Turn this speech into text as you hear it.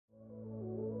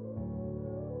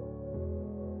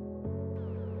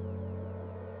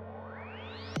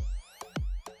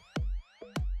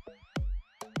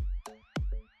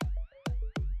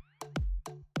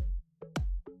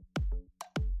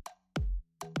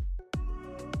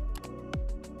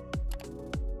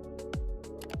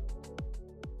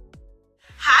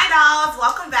Dolls,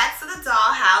 welcome back to the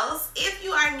Dollhouse. If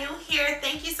you are new here,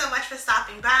 thank you so much for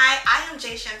stopping by. I am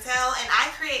Jay Chantel and I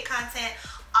create content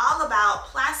all about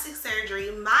plastic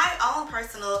surgery, my own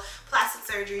personal plastic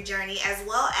surgery journey, as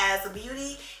well as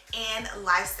beauty and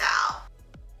lifestyle.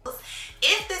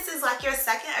 If this is like your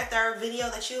second or third video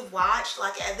that you've watched,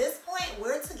 like at this point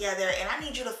we're together and I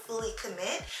need you to fully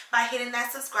commit by hitting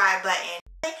that subscribe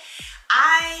button.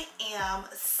 I am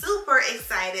super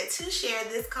excited to share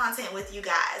this content with you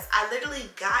guys. I literally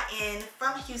got in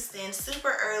from Houston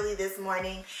super early this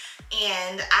morning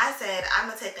and I said I'm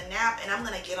gonna take a nap and I'm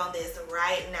gonna get on this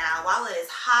right now while it is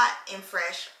hot and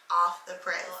fresh off the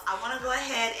press. I want to go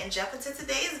ahead and jump into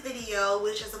today's video,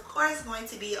 which is of course going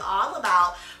to be all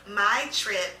about my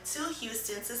trip to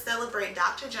Houston to celebrate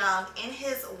Dr. Jung and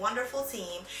his wonderful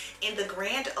team in the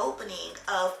grand opening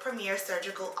of Premier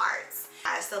Surgical Arts.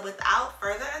 So without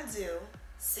further ado,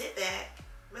 sit back,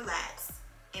 relax,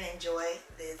 and enjoy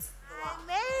this vlog. I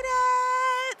made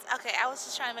it! Okay, I was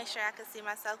just trying to make sure I could see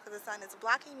myself because the sun is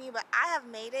blocking me, but I have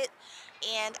made it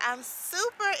and I'm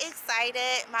super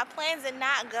excited. My plans did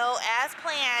not go as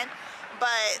planned,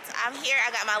 but I'm here.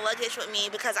 I got my luggage with me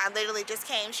because I literally just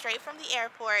came straight from the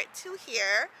airport to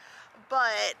here.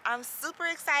 But I'm super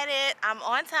excited. I'm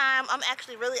on time. I'm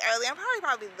actually really early. I'm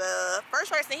probably the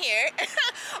first person here.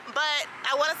 But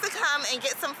I want us to come and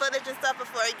get some footage and stuff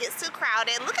before it gets too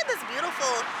crowded. Look at this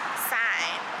beautiful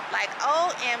sign. Like,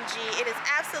 OMG, it is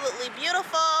absolutely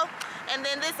beautiful. And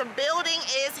then this building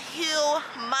is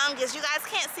humongous. You guys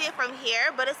can't see it from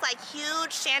here, but it's like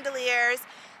huge chandeliers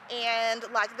and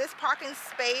like this parking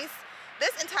space.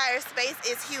 This entire space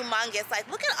is humongous.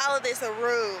 Like, look at all of this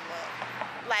room.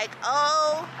 Like,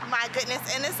 oh my goodness.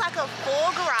 And it's like a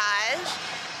full garage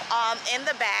in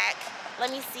the back. Let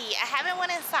me see. I haven't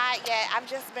went inside yet. I've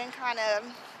just been kind of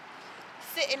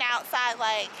sitting outside,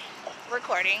 like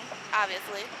recording,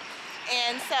 obviously.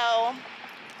 And so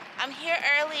I'm here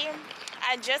early.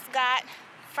 I just got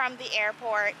from the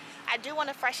airport. I do want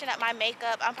to freshen up my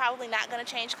makeup. I'm probably not going to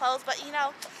change clothes, but you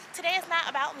know, today is not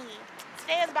about me.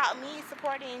 Today is about me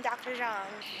supporting Dr. Jung.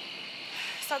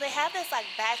 So they have this like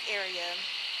back area.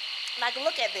 Like,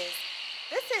 look at this.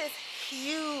 This is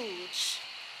huge.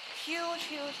 Huge,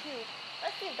 huge, huge.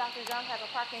 Let's see if Dr. Jung has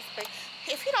a parking space.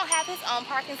 If he don't have his own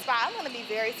parking spot, I'm gonna be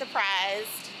very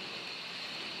surprised.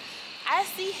 I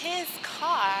see his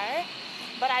car,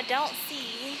 but I don't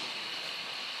see.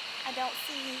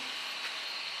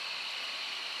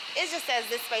 It just says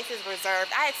this space is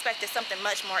reserved. I expected something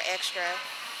much more extra.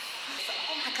 So,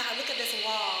 oh my God, look at this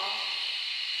wall.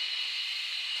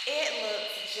 It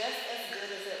looks just as good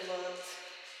as it looked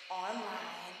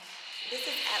online. This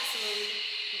is absolutely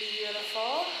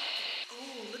beautiful.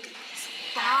 Oh, look at this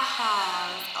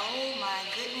Dollhouse. Oh my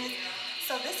goodness.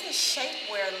 So this is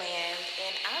shapewear land,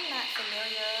 and I'm not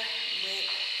familiar with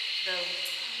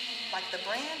the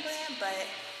brand, but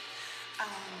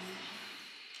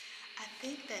I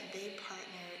think that they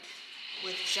partnered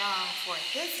with Jung for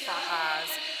his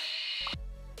Dollhouse.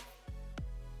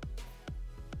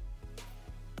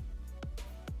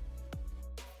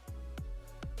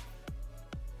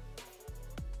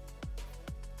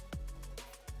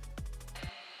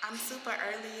 I'm super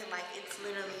early, like it's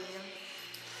literally,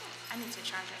 I need to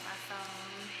charge up my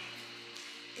phone.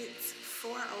 It's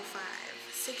 4:05,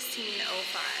 16:05,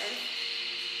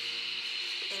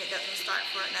 and it doesn't start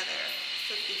for another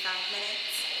 55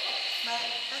 minutes, but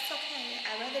that's okay.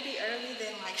 I'd rather be early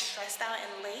than like stressed out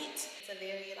and late. It's a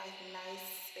very like nice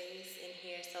space in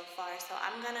here so far, so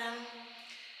I'm gonna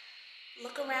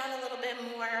look around a little bit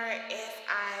more. If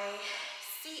I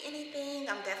see anything,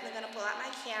 I'm definitely gonna pull out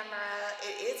my camera.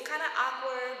 It is kind of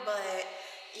awkward, but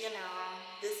you know,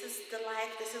 this is the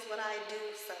life, this is what I do,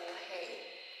 so hey,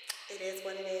 it is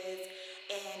what it is.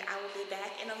 And I will be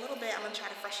back in a little bit. I'm gonna try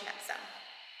to freshen up some.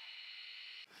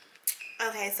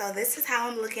 Okay, so this is how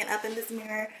I'm looking up in this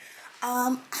mirror.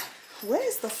 Where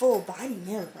is the full body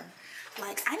mirror?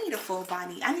 Like, I need a full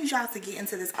body. I need y'all to get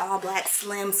into this all black,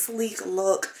 slim, sleek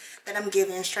look that I'm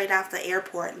giving straight off the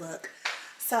airport look.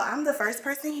 So I'm the first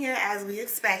person here as we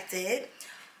expected.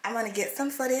 I'm gonna get some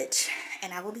footage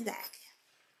and I will be back.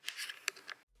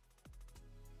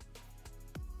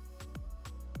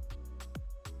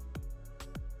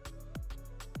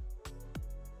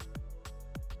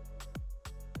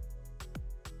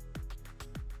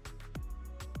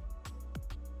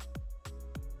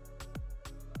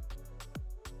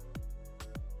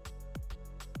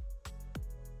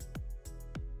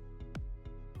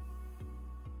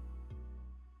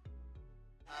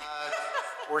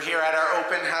 We're here at our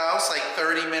open house, like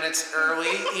 30 minutes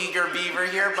early. Eager beaver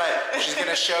here, but she's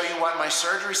gonna show you what my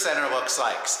surgery center looks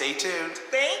like. Stay tuned.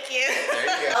 Thank you.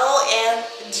 There you go.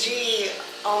 OMG.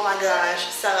 Oh my gosh.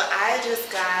 So I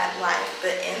just got like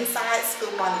the inside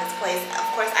scoop on this place. Of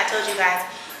course, I told you guys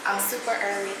I'm super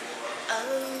early.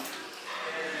 Oh.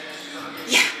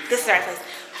 Yeah, this is the right place.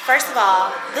 First of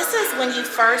all, this is when you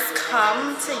first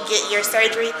come to get your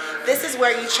surgery. This is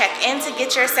where you check in to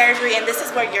get your surgery, and this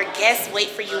is where your guests wait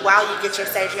for you while you get your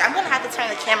surgery. I'm gonna have to turn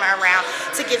the camera around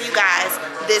to give you guys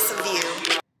this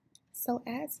view. So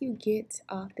as you get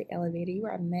off the elevator, you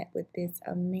are met with this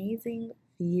amazing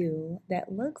view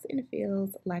that looks and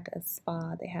feels like a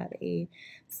spa. They have a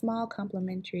small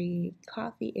complimentary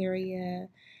coffee area,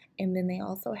 and then they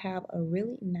also have a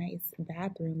really nice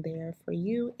bathroom there for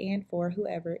you and for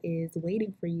whoever is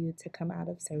waiting for you to come out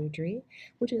of surgery,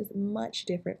 which is much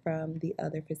different from the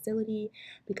other facility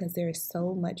because there is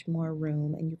so much more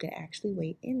room and you can actually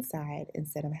wait inside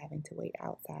instead of having to wait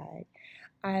outside.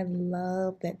 I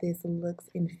love that this looks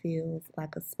and feels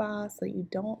like a spa, so you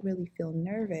don't really feel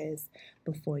nervous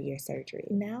before your surgery.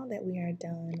 Now that we are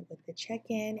done with the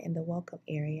check-in and the welcome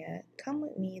area, come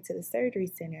with me to the surgery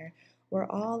center where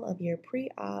all of your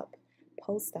pre-op,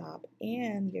 post-op,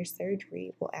 and your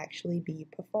surgery will actually be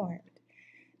performed.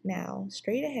 Now,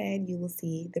 straight ahead, you will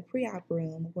see the pre-op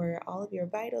room where all of your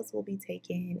vitals will be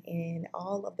taken and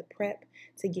all of the prep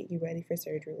to get you ready for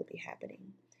surgery will be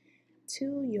happening.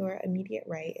 To your immediate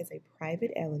right is a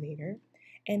private elevator,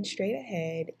 and straight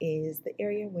ahead is the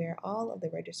area where all of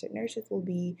the registered nurses will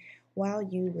be while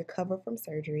you recover from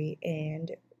surgery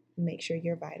and make sure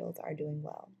your vitals are doing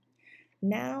well.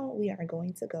 Now we are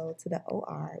going to go to the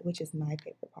OR, which is my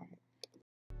favorite part.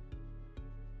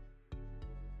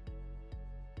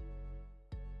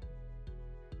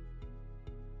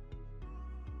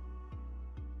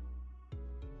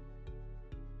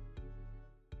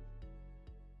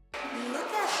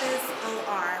 Look at this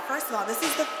OR. First of all, this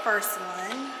is the first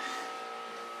one.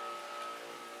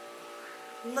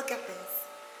 Look at this.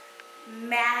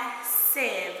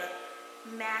 Massive.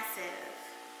 Massive.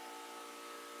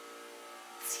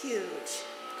 It's huge.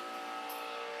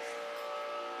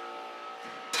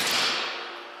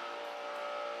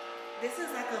 This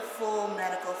is like a full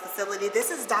medical facility.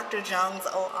 This is Dr. Jung's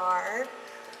OR.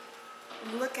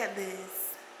 Look at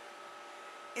this.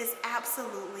 It's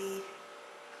absolutely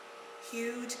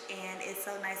huge and it's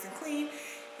so nice and clean.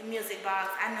 The music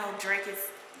box, I know Drake is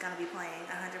gonna be playing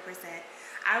 100%.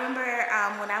 I remember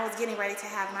when I was getting ready to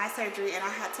have my surgery and I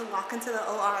had to walk into the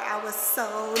OR, I was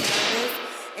so nervous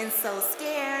and so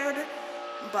scared,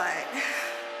 but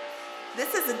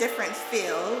this is a different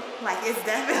feel. Like, it's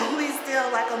definitely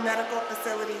still like a medical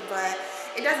facility, but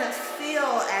it doesn't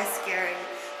feel as scary,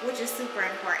 which is super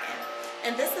important.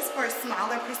 And this is for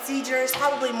smaller procedures,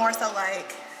 probably more so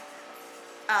like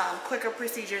quicker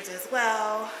procedures as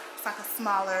well. It's like a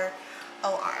smaller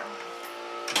OR.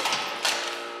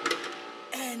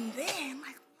 And then,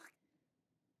 like,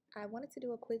 I wanted to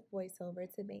do a quick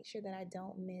voiceover to make sure that I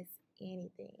don't miss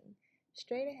anything.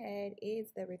 Straight ahead is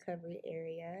the recovery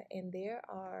area, and there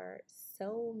are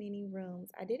so many rooms.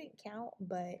 I didn't count,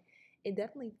 but it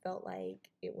definitely felt like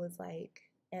it was like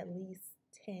at least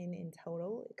 10 in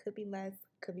total. It could be less,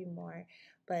 could be more,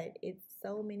 but it's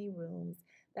so many rooms.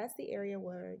 That's the area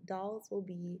where dolls will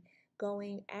be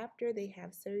going after they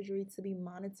have surgery to be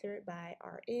monitored by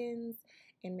RNs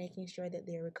and making sure that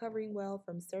they're recovering well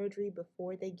from surgery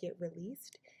before they get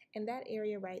released. And that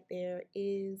area right there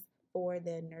is for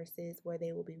the nurses where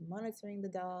they will be monitoring the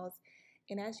dolls.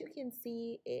 And as you can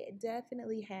see, it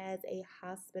definitely has a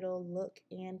hospital look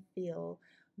and feel.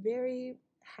 Very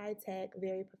high tech,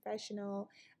 very professional.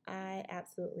 I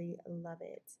absolutely love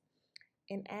it.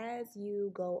 And as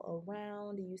you go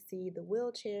around, you see the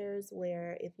wheelchairs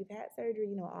where if you've had surgery,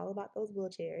 you know all about those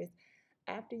wheelchairs.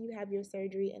 After you have your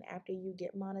surgery and after you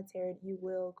get monitored, you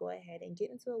will go ahead and get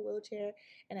into a wheelchair.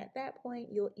 And at that point,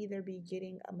 you'll either be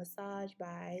getting a massage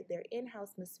by their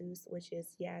in-house masseuse, which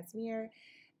is Yasmir,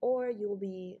 or you'll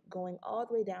be going all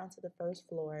the way down to the first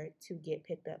floor to get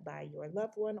picked up by your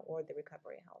loved one or the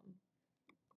recovery home.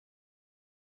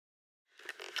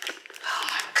 oh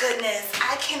my goodness,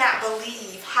 I cannot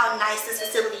believe how nice this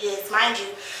facility is. Mind you,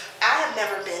 I have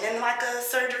never been in like a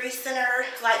surgery center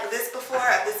like this before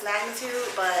of this magnitude,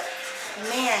 but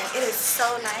man, it is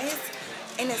so nice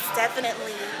and it's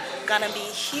definitely gonna be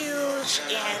huge.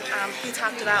 And he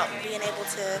talked about being able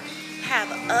to have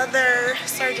other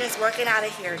surgeons working out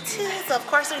of here too. So of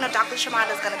course, you know, Dr.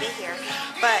 Shimada is gonna be here,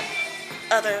 but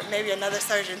maybe another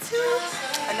surgeon too,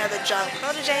 another Jung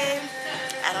protege,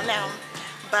 I don't know.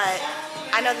 But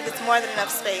I know that it's more than enough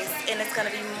space, and it's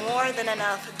gonna be more than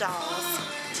enough dolls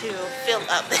to fill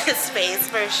up this space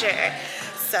for sure.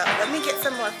 So let me get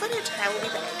some more footage and I will be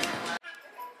back.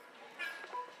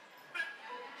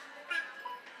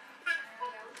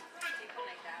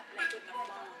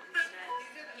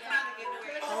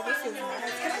 Oh, this is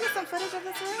nice. Can I get some footage of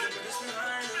this room?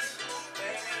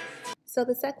 So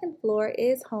the second floor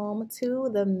is home to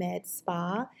the med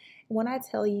spa. When I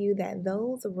tell you that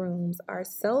those rooms are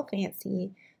so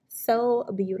fancy, so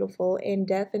beautiful, and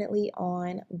definitely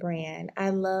on brand. I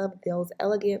love those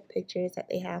elegant pictures that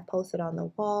they have posted on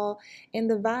the wall, and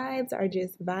the vibes are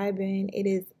just vibing. It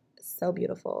is so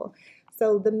beautiful.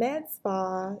 So the med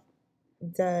spa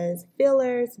does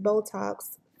fillers,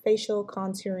 Botox, facial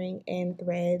contouring, and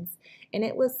threads. And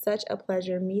it was such a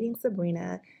pleasure meeting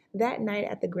Sabrina. That night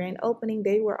at the grand opening,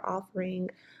 they were offering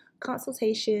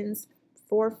consultations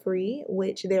for free,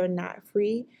 which they're not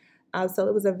free. So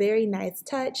it was a very nice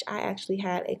touch. I actually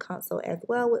had a consult as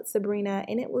well with Sabrina,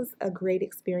 and it was a great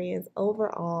experience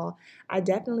overall. I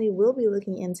definitely will be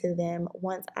looking into them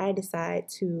once I decide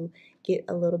to get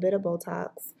a little bit of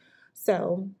Botox.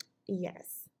 So,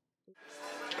 yes.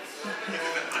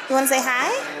 You want to say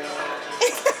hi?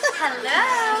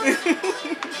 Hello.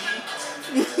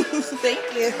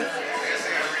 Thank you.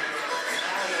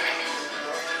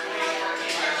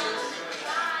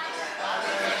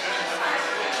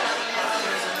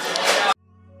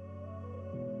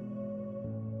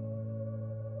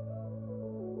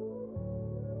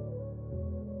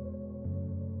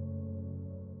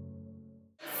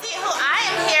 See who I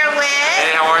am here with.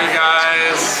 Hey, how are you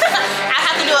guys? I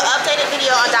have to do an updated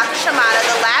video on Dr. Shimada.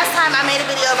 The last time I made a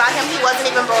video about him, he wasn't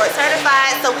even board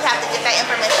certified, so we have to get that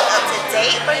information up to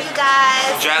date for you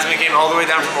guys. Jasmine came all the way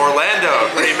down from Orlando.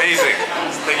 Pretty amazing.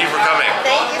 Thank you for coming.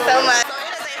 Thank you so much. So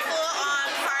it is a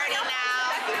full-on party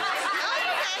now.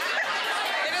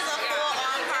 It is a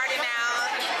full-on party now.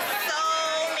 So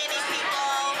many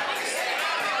people.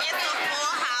 It's a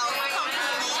full house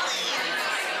completely.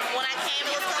 When I came,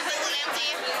 it was completely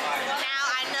empty. Now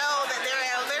I know that there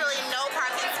are literally no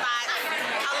parking spots.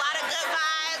 A lot of good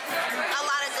vibes. A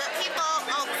lot of good people.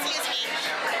 Oh, excuse me.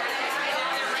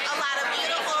 A lot of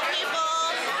beautiful people.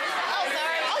 Oh,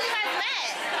 sorry. Oh, you guys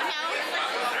met. No?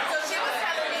 So she was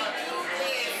telling me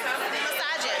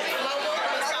massages.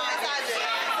 Massages.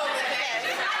 Yes.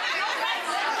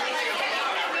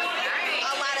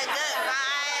 A lot of good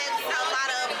vibes. A lot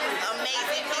of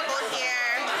amazing people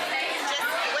here. Just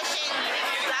wishing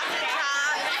Dr.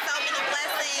 Jung so many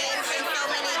blessings and so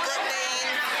many good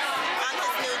things on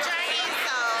his new journey.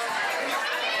 So,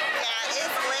 yeah,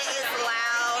 it's lit, it's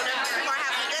loud. We're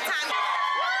having a good time.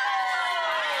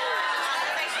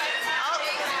 Oh,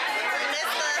 we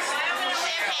missed the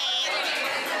champagne.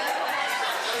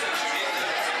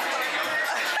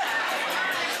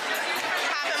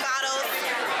 Popping bottles,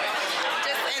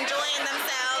 just enjoying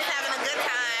themselves, having a good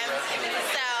time.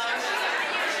 So,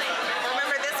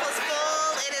 remember this was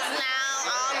full, it is now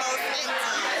almost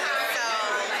empty. So,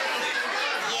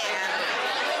 yeah,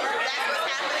 that's what's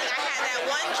happening. I had that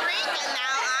one drink and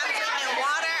now I'm drinking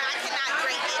water. I cannot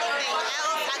drink anything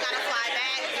else. I gotta fly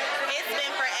back. It's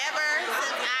been forever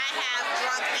since I have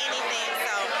drunk anything.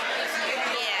 So,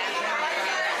 yeah,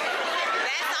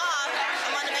 that's all.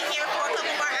 I'm gonna be here for a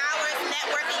couple more hours,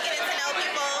 networking, getting to know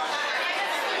people,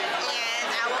 and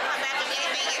I will come back if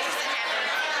anything interesting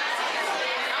happens.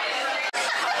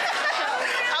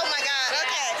 Oh my God,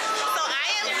 okay. So I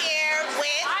am here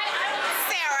with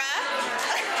Sarah.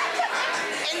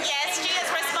 And yes, she is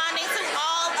responding to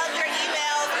all of your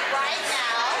emails right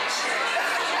now.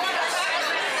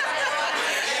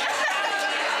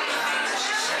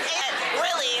 And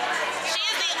really, she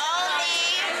is the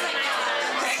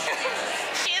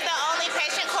only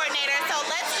patient coordinator. So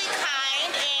let's be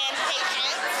kind and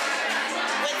patient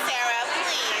with Sarah,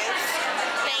 please.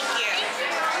 Thank you.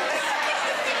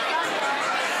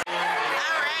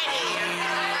 Alrighty.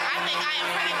 I think I am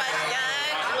pretty much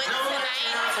done with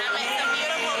tonight. I met some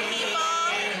beautiful people.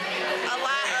 A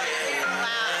lot of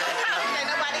loud. Okay,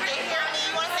 nobody can hear me.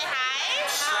 You want to say hi?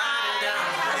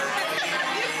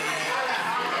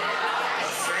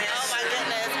 Oh my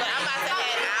goodness, but I'm about to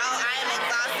head out. I am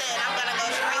exhausted and I'm gonna go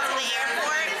straight to the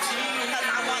airport because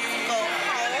I want to go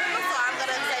home. So I'm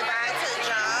gonna say bye to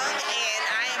Jung and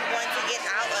I am going to get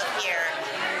out of here.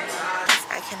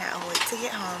 I cannot wait to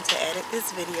get home to edit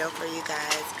this video for you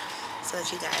guys so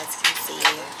that you guys can see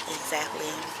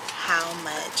exactly how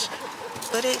much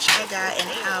footage I got and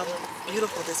how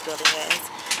beautiful this building is.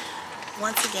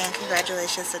 Once again,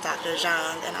 congratulations to Dr.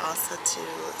 Jung and also to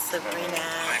Sabrina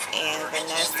and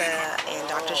Vanessa and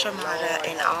Dr. Shamada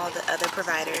and all the other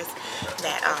providers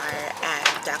that are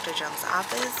at Dr. Jung's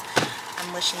office.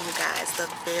 I'm wishing you guys the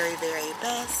very, very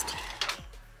best.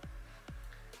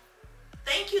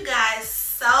 Thank you guys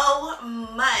so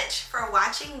much for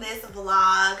watching this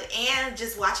vlog and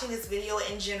just watching this video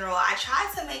in general. I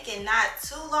tried to make it not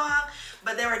too long,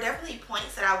 but there were definitely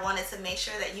points that I wanted to make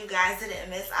sure that you guys didn't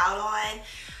miss out on.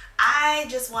 I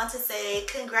just want to say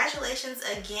congratulations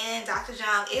again, Dr.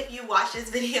 Jung. If you watch this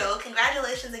video,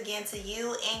 congratulations again to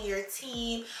you and your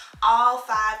team, all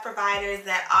 5 providers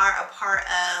that are a part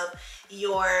of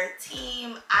your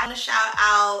team. I want to shout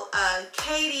out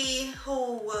Katie,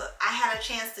 who I had a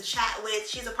chance to chat with.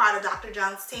 She's a part of Dr.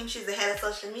 Jung's team. She's the head of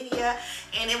social media,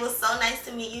 and it was so nice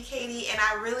to meet you, Katie, and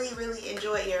I really, really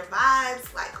enjoyed your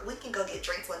vibes. Like, we can go get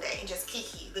drinks one day and just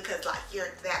kiki because, like, you're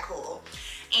that cool.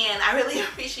 And I really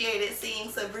appreciated seeing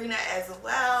Sabrina as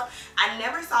well. I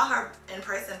never saw her in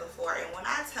person before, and when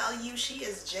I tell you, she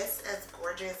is just as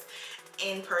gorgeous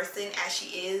in person as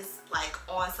she is like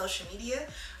on social media.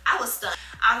 I was stunned.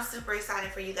 I'm super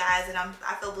excited for you guys, and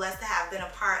I feel blessed to have been a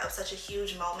part of such a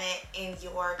huge moment in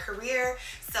your career.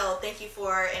 So thank you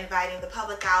for inviting the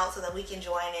public out so that we can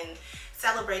join in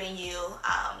celebrating you.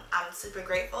 I'm super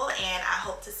grateful, and I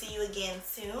hope to see you again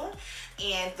soon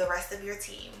and the rest of your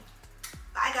team.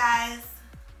 Bye guys.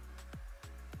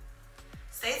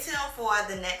 Stay tuned for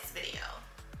the next video.